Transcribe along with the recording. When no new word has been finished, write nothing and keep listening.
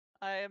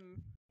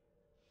I'm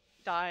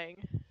dying.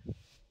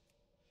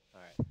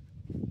 Alright.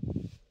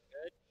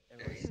 Good?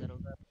 Everyone's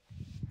settled up?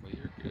 Well,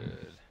 you're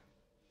good.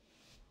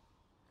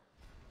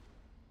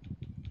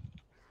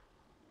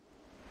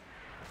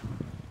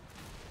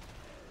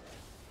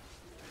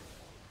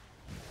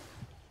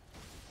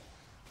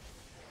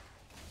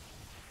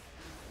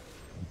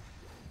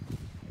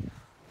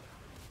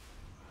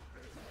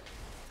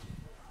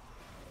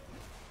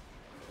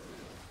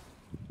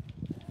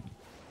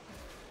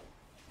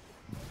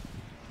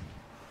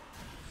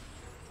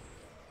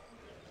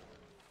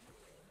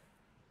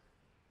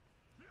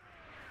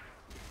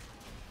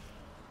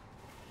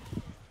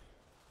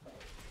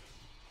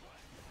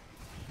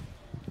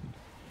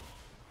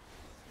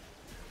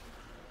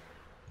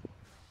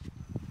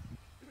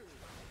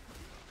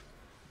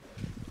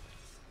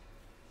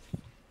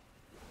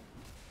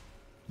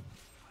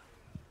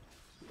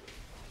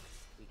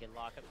 We can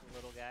lock up the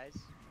little guys.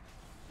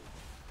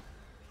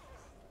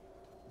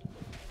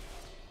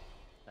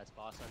 That's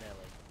boss on Ellie.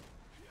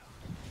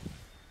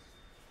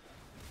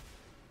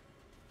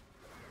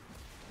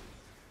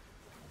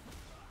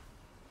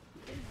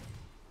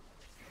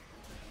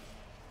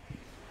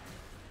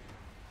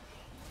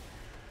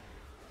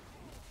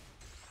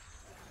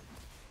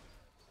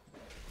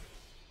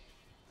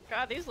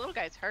 God, these little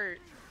guys hurt.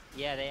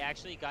 Yeah, they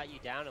actually got you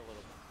down a little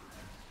bit.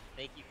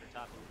 Thank you for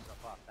topping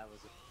yourself off. That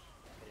was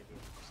gonna be a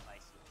little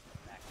spicy.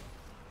 Back.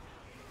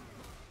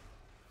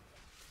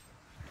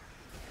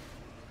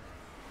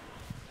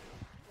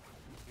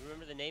 You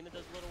remember the name of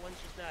those little ones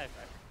just now?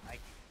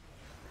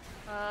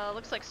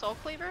 Looks like Soul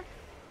Cleaver.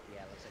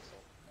 Yeah, it looks like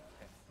soul.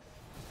 Okay.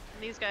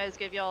 And these guys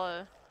give y'all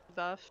a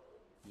buff.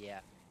 Yeah.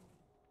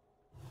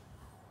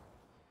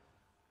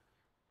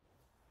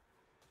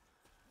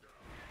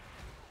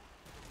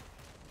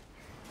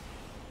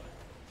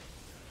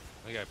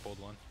 I think I pulled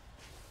one.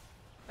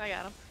 I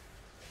got him.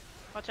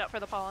 Watch out for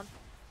the pollen.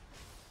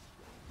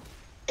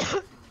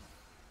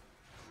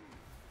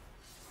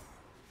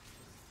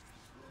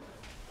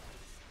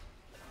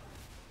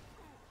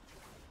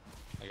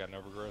 I got an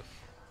overgrowth.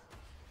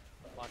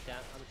 Lock down.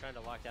 I'm trying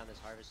to lock down this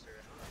harvester.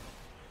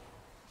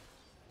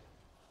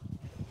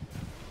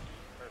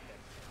 Perfect.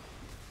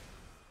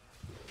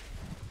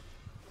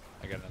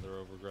 I got another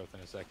overgrowth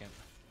in a second.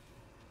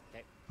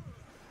 Okay.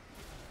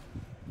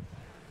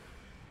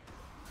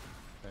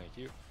 Thank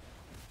you.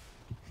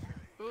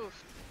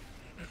 Oof.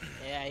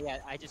 Yeah.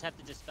 I just have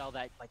to dispel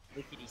that like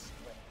lickety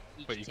split.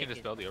 Wait, you can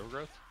dispel the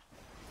overgrowth?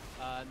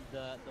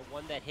 The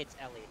one that hits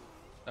Ellie.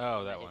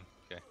 Oh, that one.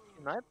 Okay.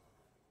 You might,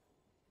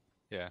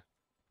 Yeah.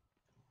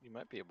 you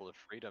might be able to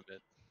freedom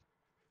it.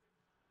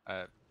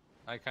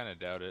 I kind of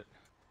doubt it.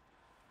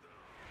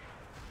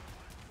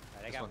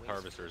 Right, I This got one's wings.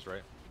 harvesters,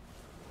 right?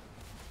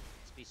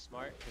 Let's be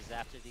smart, because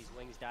after these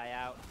wings die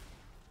out,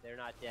 they're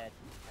not dead.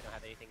 I don't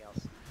have anything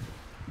else.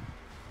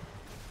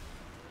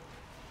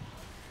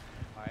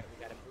 Alright,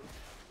 we gotta move.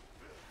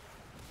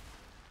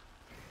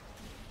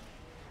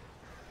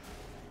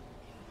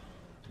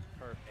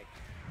 Perfect.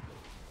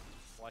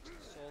 Watch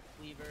the soul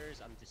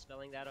cleavers. I'm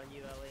dispelling that on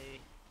you, Ellie.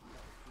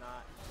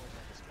 Not. Where's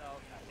that dispel?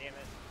 God damn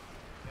it.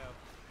 Go.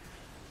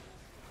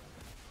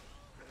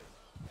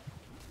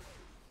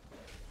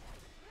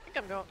 I think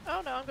I'm going.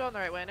 Oh no, I'm going the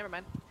right way. Never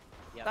mind.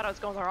 Yeah. Thought I was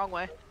going the wrong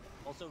way.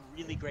 Also,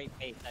 really great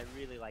pace. I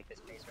really like this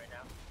pace right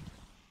now.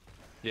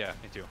 Yeah,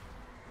 me too.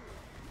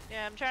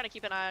 Yeah, I'm trying to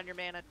keep an eye on your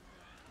mana.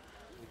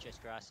 Muchas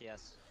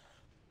gracias.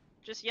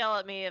 Just yell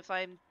at me if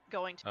I'm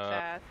going too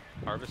fast.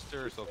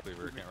 Harvester or soul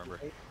cleaver? I can't remember.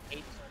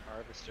 Hate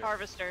Harvester.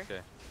 Harvester.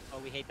 Okay. Oh,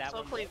 we hate that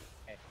Soul one? Cleave.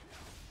 Okay.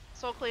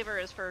 Soul Cleaver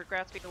is for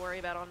Gratsby to worry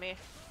about on me.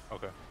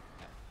 Okay.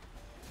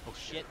 Oh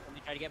shit, let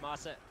me try to get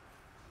Masa.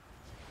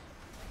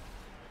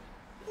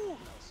 Ooh,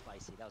 that was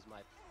spicy. That was my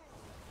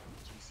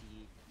GC,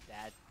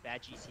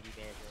 bad GCD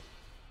management.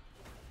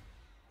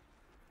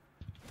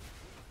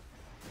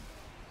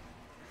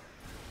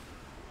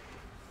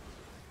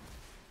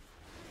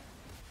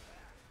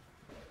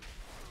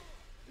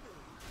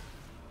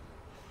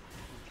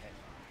 Okay.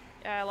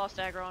 Yeah, I lost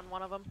aggro on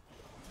one of them.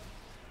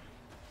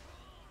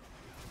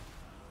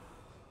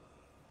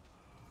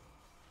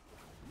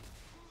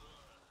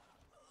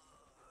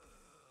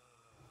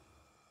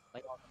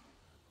 Like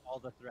all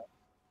the threat.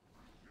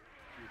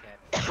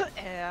 Okay.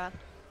 Yeah.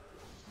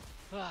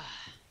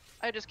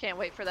 I just can't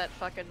wait for that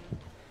fucking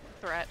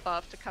threat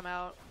buff to come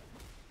out.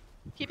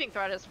 Keeping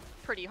threat is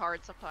pretty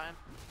hard sometimes.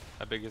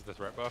 How big is the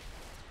threat buff?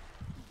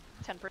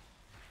 10%.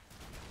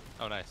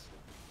 Oh, nice.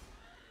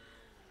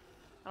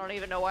 I don't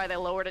even know why they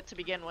lowered it to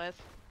begin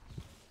with.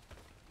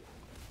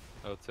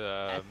 Oh,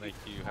 to make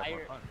you have more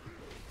higher- fun.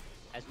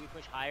 As we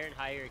push higher and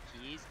higher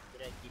keys, I'm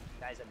gonna give you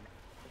guys a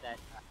method that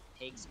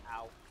takes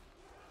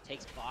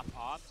bop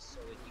off. So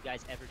if you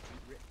guys ever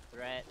do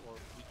threat or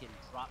we can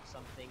drop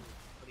something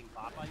putting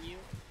bop on you,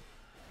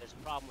 there's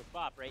a problem with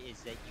bop, right?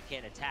 Is that you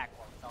can't attack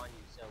while it's on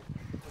you. So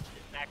push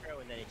this macro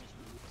and then it just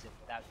removes it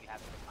without you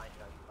having to find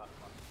it on your bop.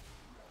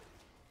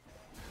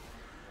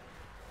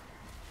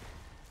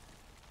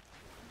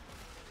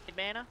 Need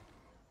mana?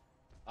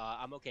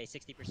 I'm okay.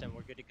 60%.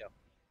 We're good to go.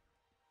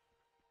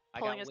 I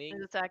Pulling got as soon wings.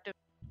 as it's active.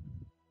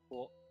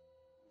 Cool.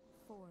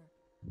 4.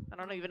 I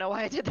don't even know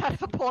why I did that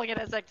if I'm pulling it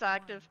as it's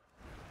active.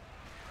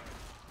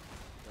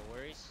 No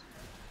worries.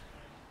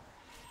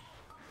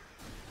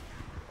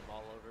 I'm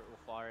all over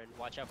Ulfarin.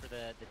 Watch out for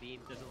the beam.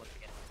 Doesn't look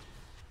like it.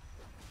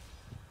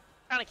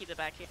 Trying to keep it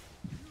back here.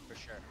 For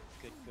sure.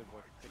 Good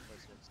work. Good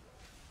placements.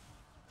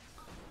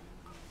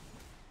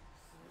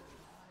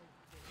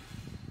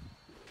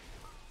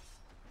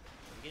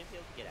 Are you gonna be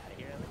able to get out of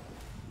here, Ellie?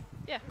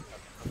 Yeah.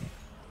 Okay.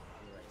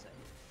 On the right side.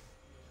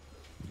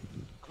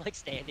 I'm like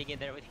standing in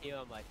there with you.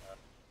 I'm like,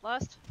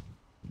 Lost?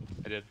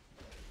 I did.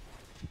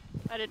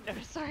 I didn't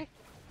notice, sorry.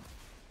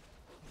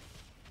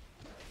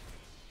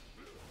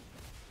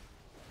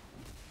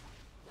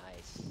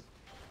 nice.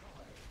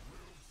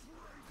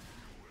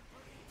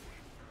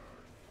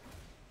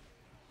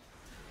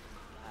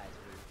 Guys,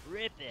 we're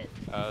ripping.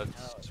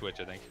 Let's Oh, switch,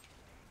 I think.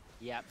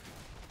 Yep.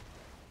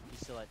 He's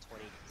still at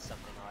 20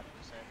 something odd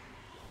percent.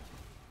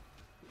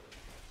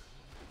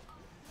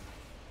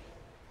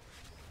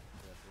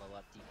 Gonna blow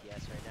up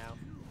DPS right now.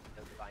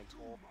 No divine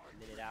toll. A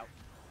minute out.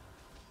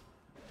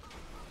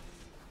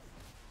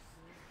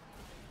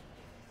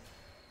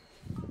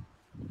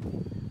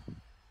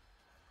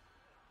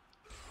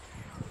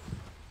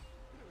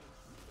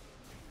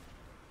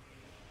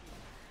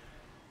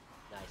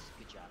 Nice.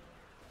 Good job.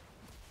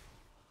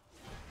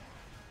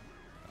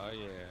 Oh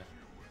yeah.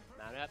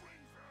 Mount up.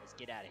 Let's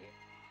get out of here.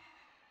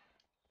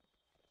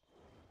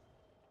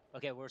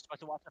 Okay, we're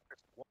supposed to watch that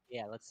first.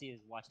 Yeah, let's see.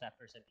 Watch that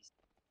first NPC,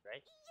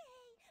 right?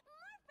 Yay!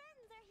 My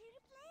friends are here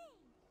to play.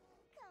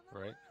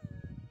 Come Right.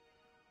 along.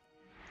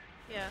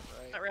 Yeah,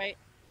 Right. not right.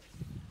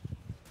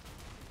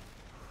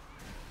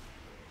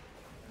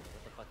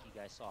 What the fuck you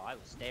guys saw? I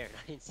was staring.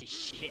 I didn't see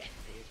shit,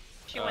 dude.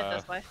 She went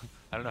this way.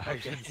 I don't know how you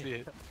Okay. didn't see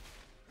it.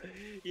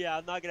 Yeah,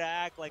 I'm not gonna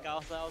act like I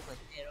was like,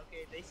 man,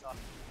 okay, they saw.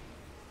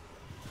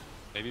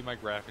 Maybe my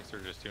graphics are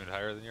just tuned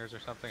higher than yours or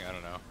something. I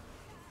don't know.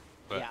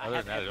 But Yeah, I other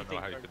have than that, I don't know everything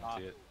how you turned couldn't off.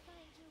 see it. Find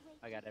your way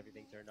I got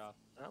everything turned off.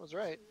 That was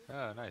right.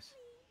 Oh, nice.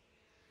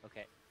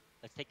 Okay,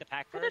 let's take the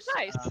pack I did first.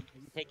 nice. Are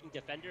you taking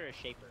Defender or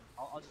Shaper?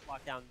 I'll just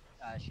lock down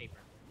Shaper.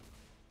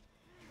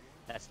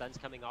 That stun's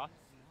coming off.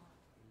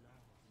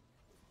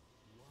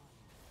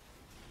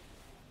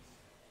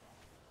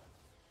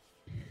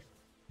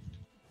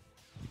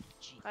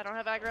 Jeez. I don't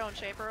have aggro and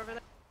shaper over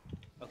there.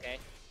 Okay.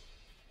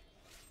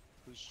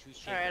 Who's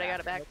Shaper? Alright, I got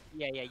it back.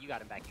 Yeah, you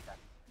got him back. You got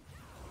him.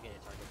 You're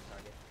gonna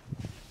target.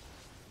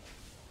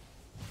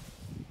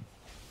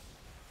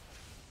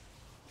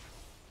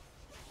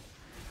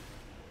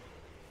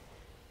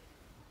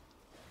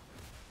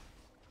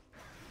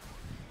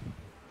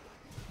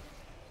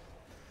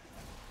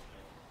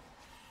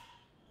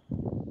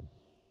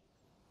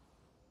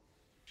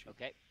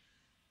 Okay,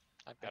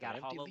 I've I got, got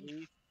an empty Hollow leaf.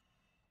 Leaf.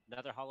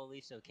 Another Hollow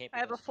Leaf, so it can't be I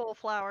have a those two. full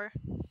flower.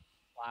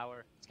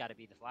 Flower. It's gotta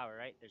be the flower,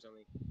 right? There's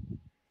only...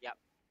 Yep.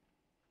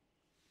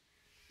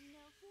 No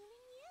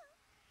fooling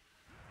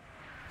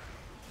you.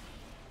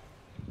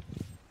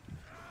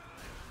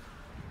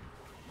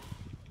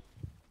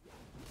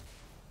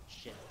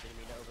 Shit, didn't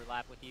mean to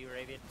overlap with you,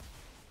 Arabian.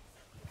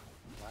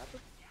 What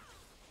happened?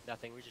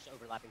 Nothing, we're just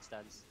overlapping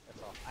stuns.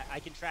 That's all. I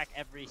can track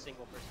every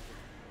single person.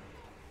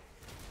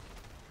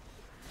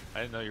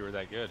 I didn't know you were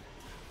that good.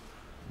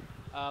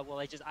 Well,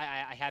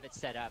 I have it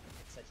set up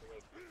in such a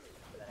way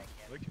that I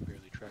I can. can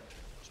barely track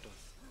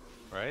stuff.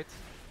 Right?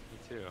 Me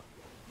too.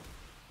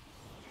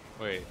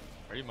 Wait,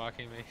 are you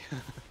mocking me?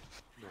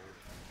 No.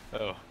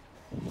 Oh.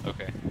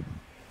 Okay.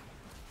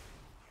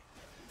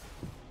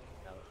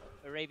 No,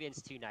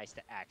 Arabian's too nice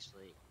to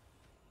actually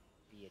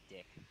be a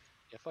dick.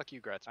 Yeah, fuck you,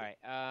 Gratz. Alright,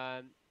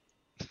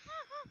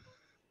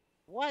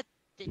 what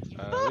did you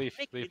Leaf,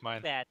 make leaf me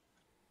mine. bad?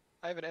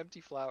 I have an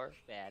empty flower.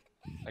 Bad.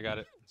 I got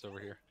it. It's over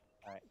here.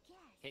 Alright.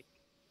 Okay.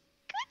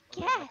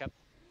 Good Back guess. up.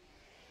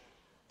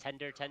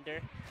 Tender.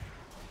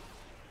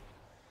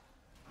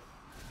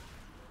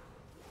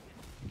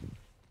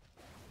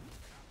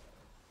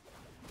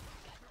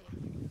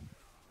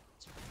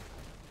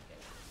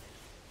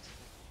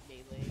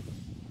 Melee.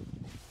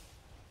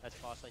 That's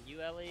boss on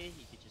you, Ellie.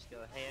 You could just go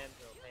ham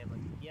on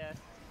DPS.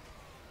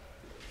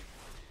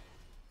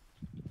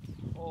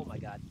 Oh my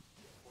god.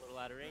 A little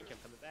out of range, I'm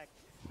coming back.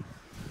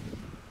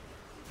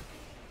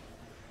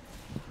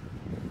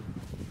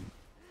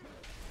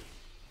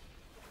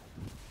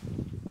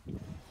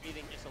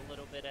 Breathing just a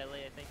little bit,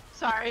 Ellie, I think.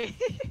 Sorry.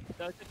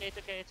 No,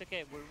 it's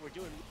okay. We're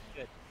doing really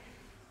good.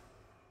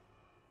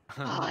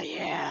 Oh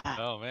yeah.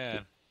 Oh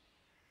man.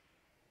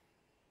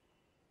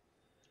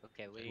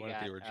 Okay, we You wanted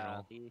got the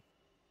original. leaf,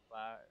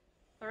 flower.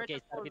 Or Okay,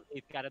 just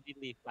it's gotta be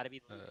leaf,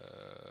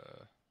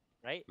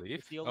 right? Leaf?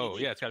 It's the only Oh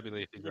leaf. yeah, it's gotta be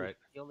leaf. He's right.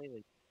 The only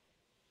leaf.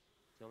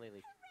 The only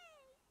leaf.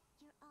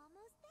 Hooray! You're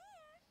almost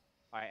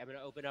there. Alright, I'm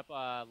gonna open up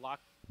lock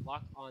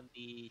on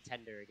the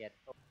tender again.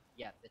 Oh,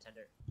 yeah, the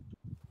tender.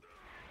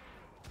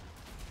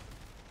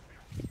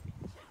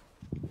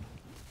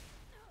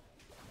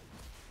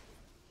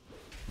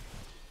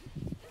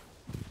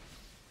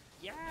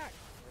 Yeah!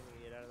 We're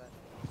gonna get out of that.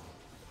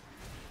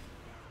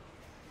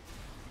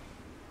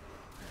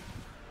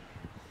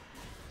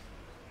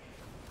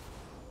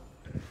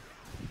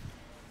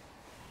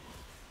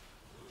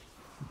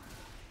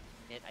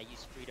 shit, I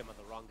used freedom on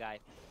the wrong guy.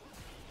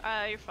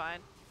 You're fine.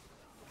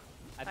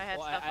 I had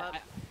well, stuff up.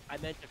 I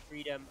meant the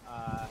freedom,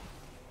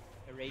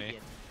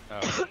 Arabian.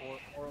 Oh,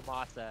 Or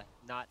Amasa,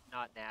 not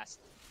Nast.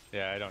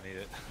 yeah, I don't need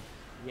it.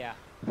 Yeah.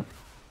 That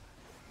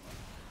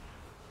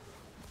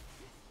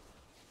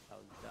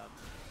was dumb.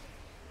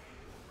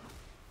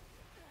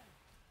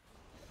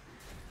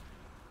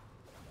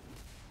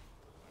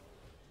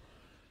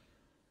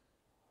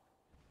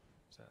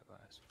 What's that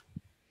last?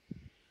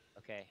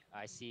 Okay,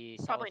 I see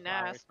Probably solid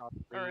flowers, Nast. solid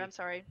Or I'm leaf.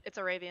 sorry, it's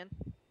Arabian.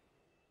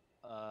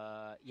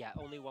 Yeah,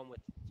 only one with.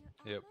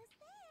 You're Yep. almost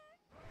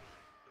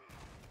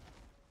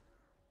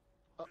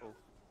there. Uh-oh.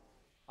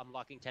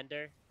 Unlocking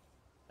tender.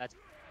 That's.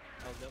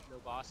 Oh no, no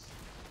boss.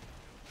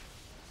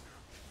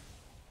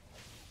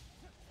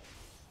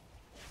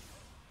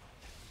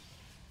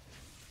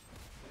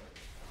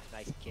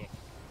 Nice kick.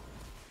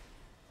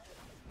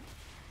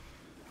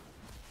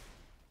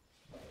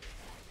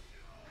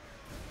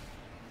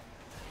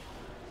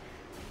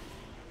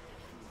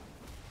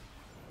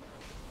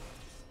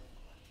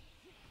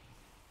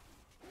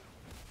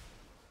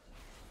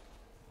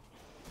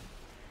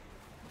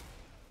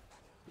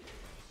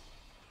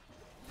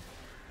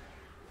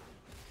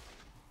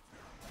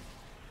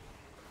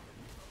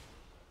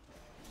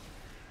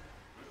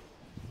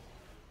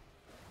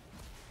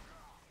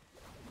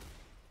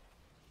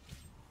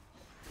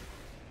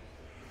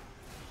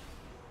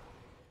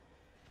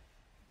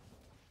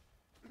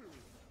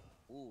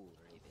 Ooh,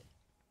 Raven.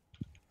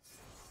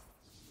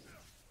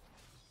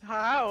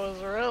 That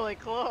was really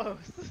close.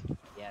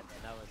 Yeah, man,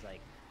 that was like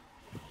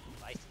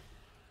spicy.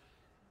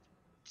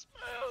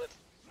 Smooth.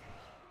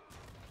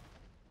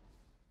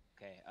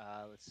 Okay,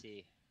 let's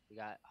see. We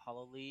got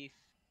Hollow Leaf.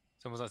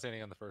 Someone's not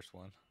standing on the first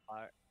one.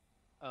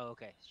 Oh,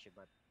 okay. Shit,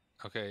 my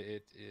Okay,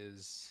 it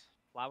is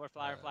flower,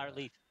 flower,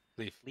 leaf,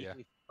 leaf. leaf, Yeah.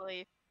 leaf.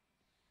 Leaf.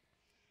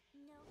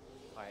 No.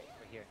 All right,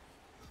 we're here.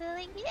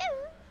 Feeling you.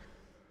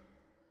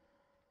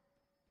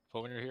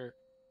 Pull when you're here.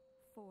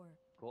 4,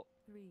 Cool.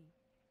 3,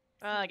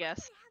 I guess.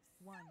 Have so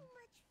 1. much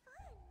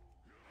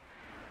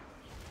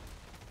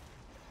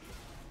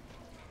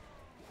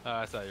fun.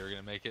 I thought you were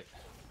gonna make it.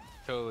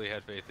 Totally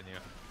had faith in you.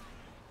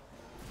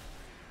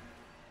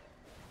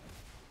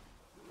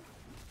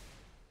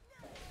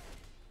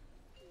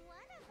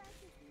 One of us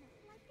is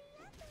not like the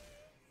others.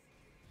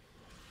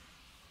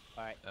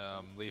 All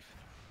right. Leaf.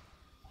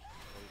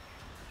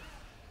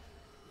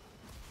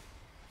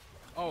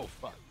 Oh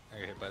fuck! I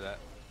got hit by that.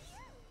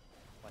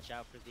 Watch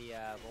out for the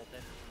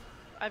Volton.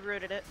 I've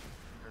rooted it.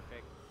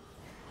 Perfect.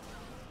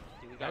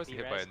 Do we I got was hit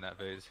by it B-res? in that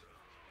phase.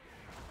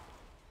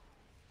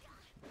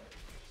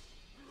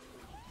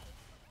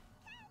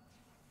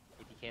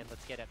 If you can,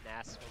 let's get up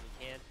Nas when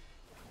we can.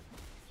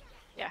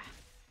 Yeah.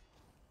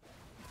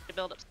 To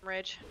build up some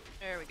rage.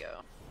 There we go.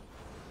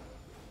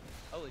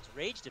 Oh, it's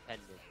rage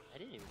dependent. I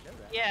didn't even know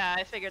that. Yeah,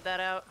 I figured that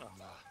out.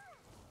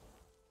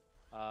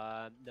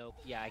 Nope.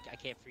 Yeah, I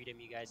can't freedom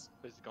you guys.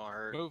 This is gonna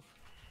hurt. Move.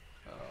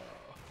 Oh,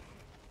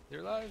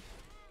 you're alive.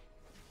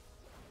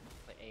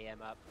 Put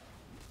AM up.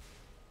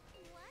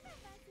 One of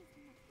us is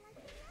not like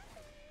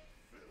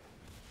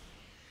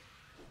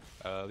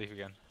the others. Leaf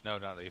again. No,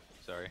 not leaf.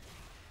 Sorry.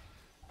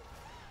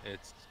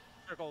 It's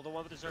Circle, the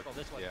one with the circle.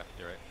 This one. yeah.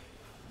 You're right.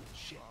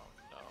 No.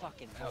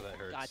 Fucking Ow, hell. that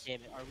hurts. God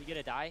damn it. Are we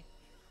gonna die?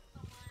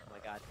 Oh my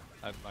god.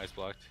 I'm ice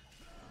blocked.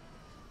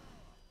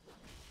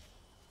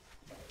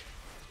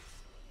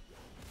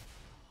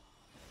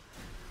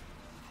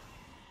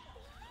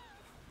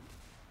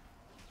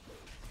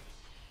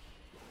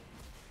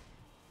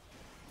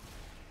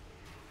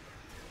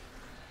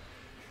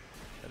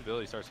 That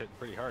ability starts hitting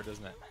pretty hard,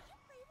 doesn't it?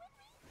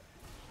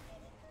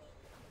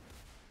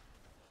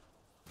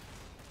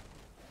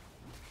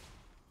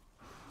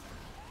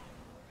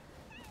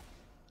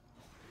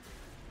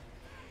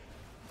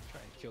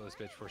 Try and kill this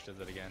bitch before she does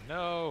that again.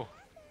 No!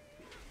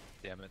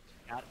 Damn it.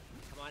 Got it.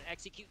 Come on,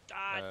 execute.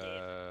 God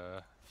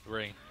damn.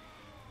 Ring.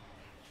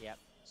 Yep.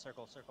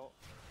 Circle, circle.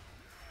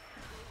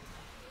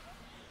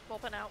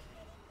 Volpin out.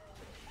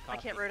 I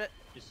Copy. can't root it.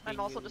 Just I'm need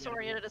also you, we gotta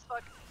disoriented move. as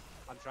fuck.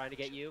 I'm trying to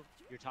get you.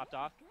 You're topped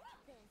off. Got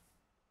this.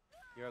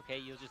 You're okay.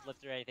 You'll just live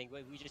through anything.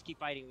 We just keep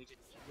fighting. We just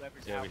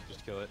whoever's Yeah, out. we can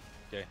just kill it.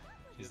 Okay.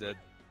 He's dead.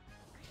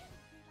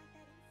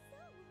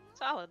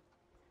 Solid.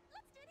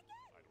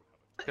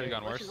 Could have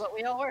gone Which worse. is what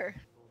we all were.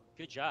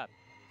 Good job.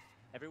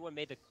 Everyone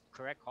made the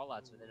correct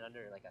callouts within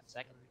under like a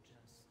second.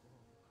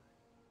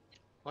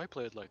 I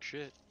played like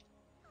shit.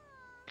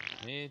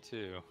 Me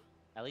too.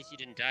 At least you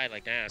didn't die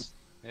like Nas.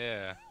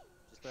 Yeah.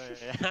 I'm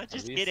just At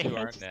least kidding. you I'm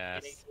aren't just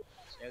Nas.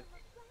 kidding.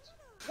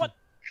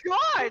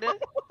 God!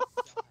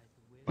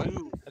 What?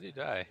 How do you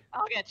die?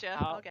 I'll get you.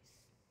 I'll get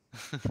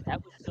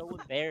That was so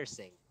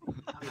embarrassing.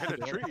 Hit a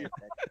tree.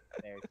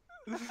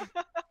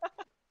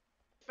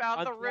 Found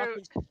I'm the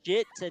root. talking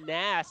shit to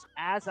Nas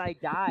as I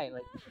die.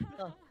 Like,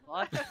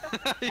 what the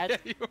fuck? Yeah,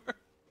 That's you were.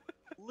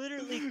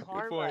 literally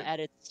karma point. at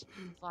its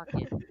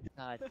fucking.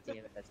 God damn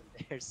it, that's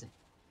embarrassing.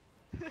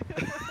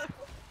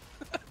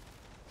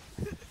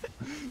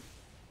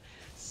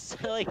 So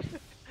like,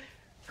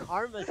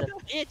 Karma's a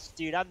bitch,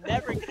 dude. I'm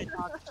never gonna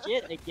talk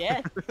shit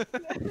again.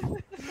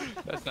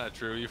 That's not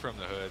true. You from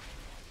the hood.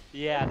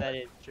 Yeah, that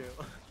is true.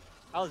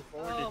 I was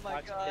born to Oh my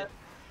talk god. shit.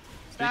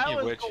 That Speaking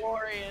of was which,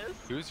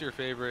 glorious. who's your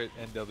favorite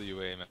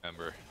NWA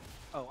member?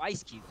 Oh,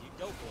 Ice Cube, dude.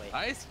 Dope boy.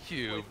 Ice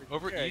Cube for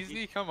over sure,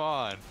 Easy. Come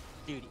on.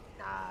 Dude,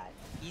 nah.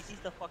 Easy's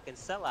the fucking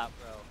sellout,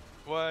 bro.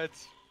 What?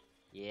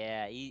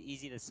 Yeah,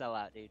 Easy the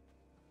sellout, dude.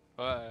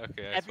 Well,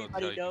 okay, I just wanted to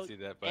Everybody tell you knows, can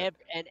see that, but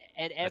and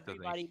doesn't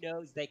everybody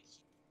knows that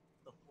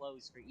the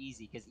flows for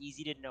Easy, because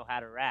Easy didn't know how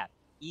to rap.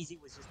 Easy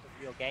was just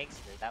a real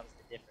gangster. That was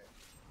the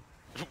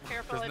difference.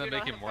 Careful, doesn't I that do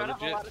make not him have more fun on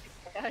a legit? lot of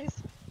these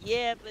guys.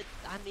 Yeah, but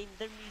I mean,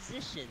 they're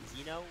musicians.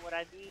 You know what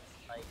I mean?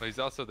 Like Well, he's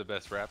also the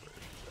best rapper.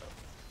 So.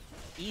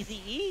 Easy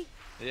E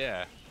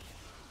Yeah.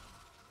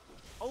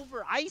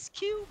 over Ice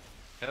Cube.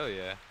 Hell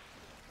yeah.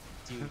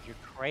 Dude, you're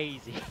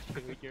crazy.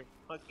 Dude, you're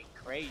fucking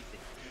crazy.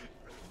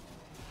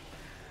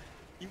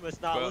 You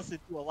must not Well- listen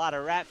to a lot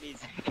of rap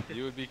music.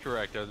 You would be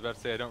correct. I was about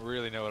to say I don't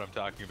really know what I'm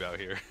talking about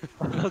here.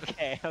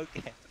 Okay.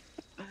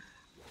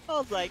 I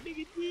was like,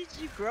 nigga, did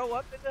you grow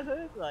up in the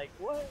hood? Like,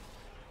 what?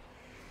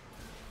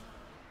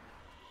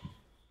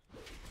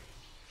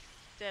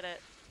 Did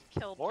it.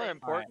 Killed More Finn.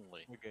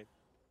 importantly, We're good.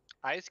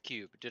 Ice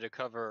Cube did a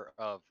cover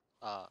of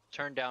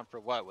 "Turn Down for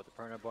What" with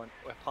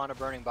Upon a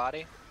Burning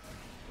Body.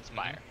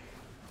 Inspire.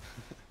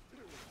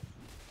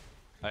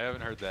 I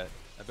haven't heard that.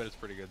 I bet it's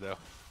pretty good though.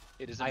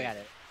 It is I amazing.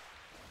 got it.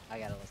 I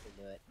gotta listen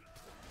to it.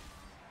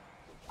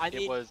 I It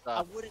mean, was,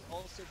 I wouldn't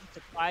also be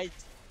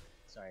surprised.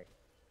 Sorry.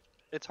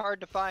 It's hard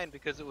to find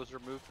because it was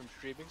removed from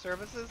streaming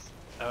services.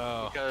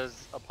 Oh.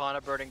 Because Upon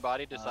a Burning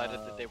Body decided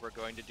that they Oh. were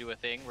going to do a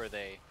thing where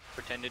they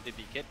pretended to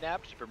be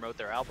kidnapped to promote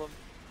their album.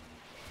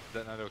 Is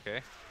that not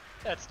okay?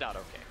 That's not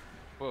okay.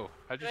 Whoa.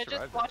 How'd you Did I survive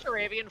just that? watch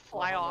Arabian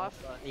fly Well, hold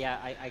on, off? yeah,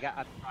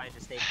 I'm trying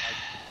to stay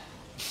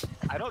focused.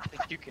 I don't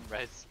think you can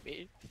res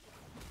me.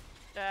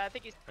 I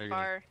think he's Are you too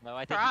gonna- far. No,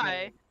 I think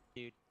Try.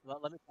 dude.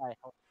 Let me try.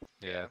 Hold on.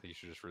 Yeah, I think you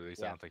should just release.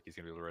 I Yeah. don't think he's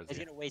gonna be able to res It's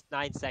you. gonna waste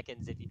 9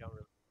 seconds if you don't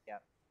release. Yeah.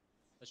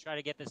 Let's try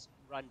to get this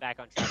run back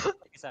on track.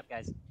 Pick us up,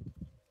 guys.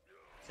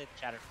 Save the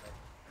chatter for it.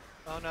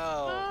 Oh no.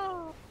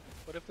 Oh,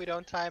 What if we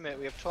don't time it?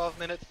 We have 12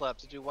 minutes left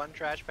to do one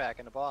trash pack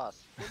and a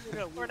boss.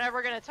 we're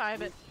never gonna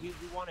time it. We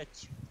want to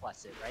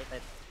 2+ it, right?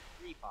 That's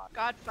 3 pop.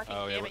 God fucking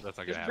Oh yeah, damn well, it. that's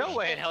not gonna There's happen. no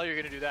way in hell you're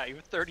gonna do that. You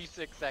have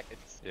 36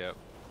 seconds. Yep.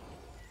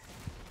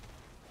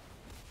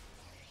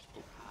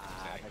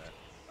 Ah, Saying that's-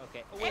 that.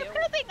 okay. Oh, wait, It's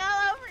pooping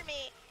all over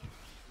me.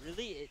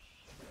 really?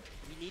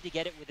 We need to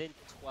get it within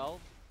 12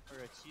 or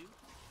a 2?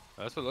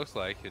 That's what it looks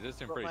like. It does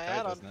seem What pretty my tight,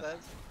 add-on doesn't it? says.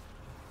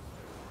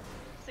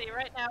 See,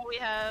 right now we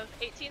have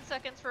 18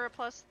 seconds for a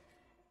plus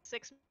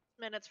 6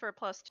 minutes for a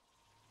plus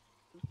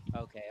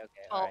Okay,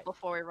 12 alright.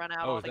 before we run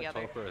out Oh, is that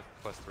altogether. 12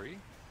 for a +3?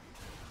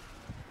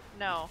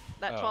 No,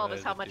 that Oh, 12 that is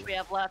is how a much key. we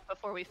have left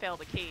before we fail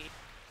the key.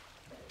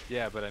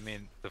 Yeah, but I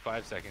mean, the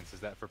 5 seconds, is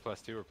that for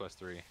 +2 or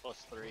 +3?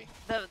 +3.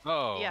 Yeah,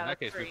 Oh, in that that's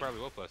case, we 3.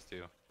 probably will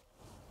 +2.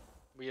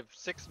 We have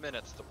 6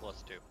 minutes to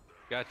 +2.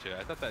 Gotcha.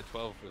 I thought that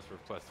 12 was for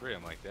 +3.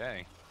 I'm like,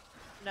 dang.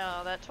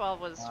 No, that 12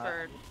 was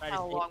for we'll try to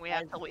how stay long we have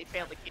focused. till we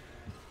fail the key.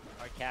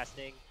 Hard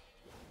casting.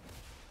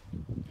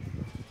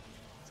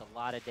 It's a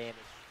lot of damage.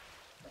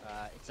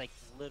 It's like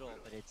little,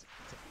 but it's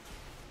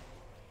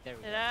there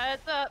we It go.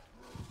 adds up.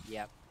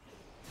 Yep.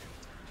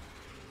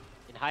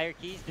 In higher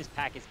keys, this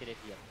pack is gonna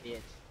be a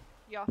bitch.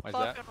 You're Why's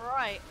that? fucking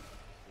right.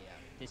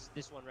 Yeah.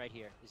 This one right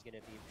here is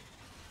gonna be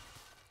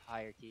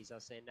higher keys. I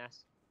was saying,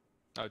 Nas.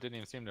 Oh, it didn't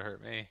even seem to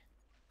hurt me.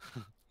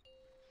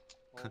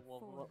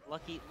 Well,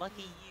 lucky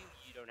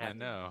you don't have. I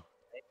know.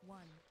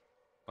 One.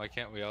 Why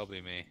can't we all be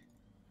me?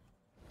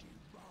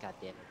 God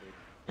damn it,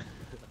 dude.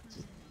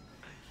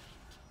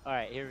 All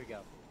right, here we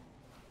go.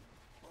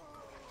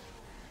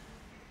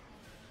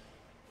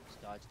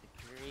 Just dodge the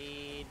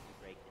green,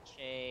 break the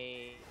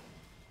chain.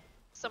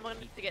 Someone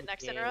keep to get the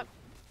next game. interrupt.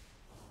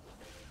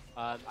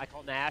 I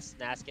call Nas.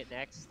 Nas get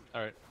next.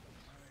 All right.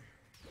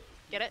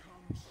 Get it?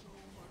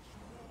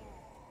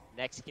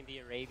 Next can be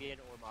Arabian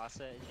or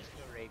Masa. And just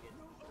go Arabian.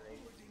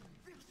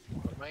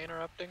 What am I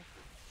interrupting?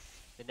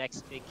 The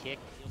next big kick,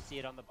 you'll see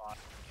it on the bottom.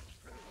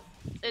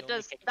 It only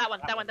does. kick- That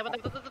one.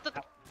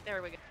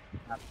 There we go.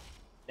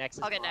 Next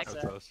is I'll get That next.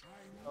 was Masa. close.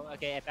 Oh,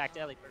 okay, back to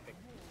Ellie. Perfect.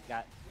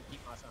 Got keep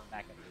Masa on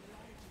back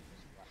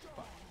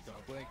up.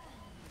 Don't blink.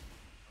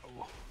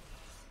 Oh.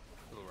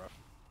 A little rough.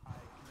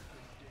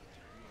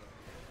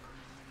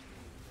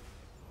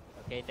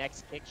 Okay,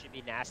 next kick should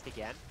be Nast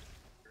again.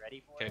 You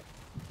ready for Okay. it?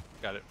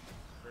 Got it.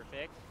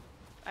 Perfect.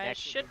 I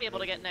Next will should be able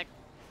to get Arabian.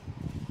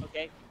 next.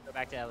 Okay, go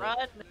back to Ellie.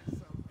 Run.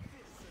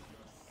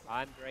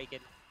 I'm breaking.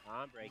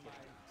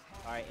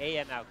 Alright,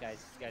 AM out,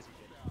 guys. You guys are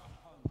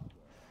good.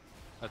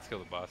 Let's kill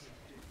the boss.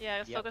 Yeah,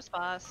 Yep. focus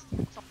boss.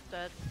 It's almost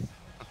dead.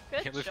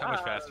 Good Can't believe job. how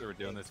much faster we're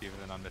doing this even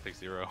than on Mythic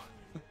 0.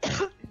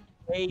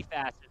 Way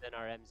faster than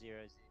our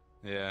M0s.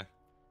 Yeah.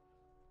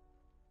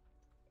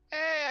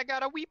 Hey, I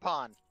got a Weepon!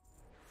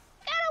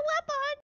 Got a weapon!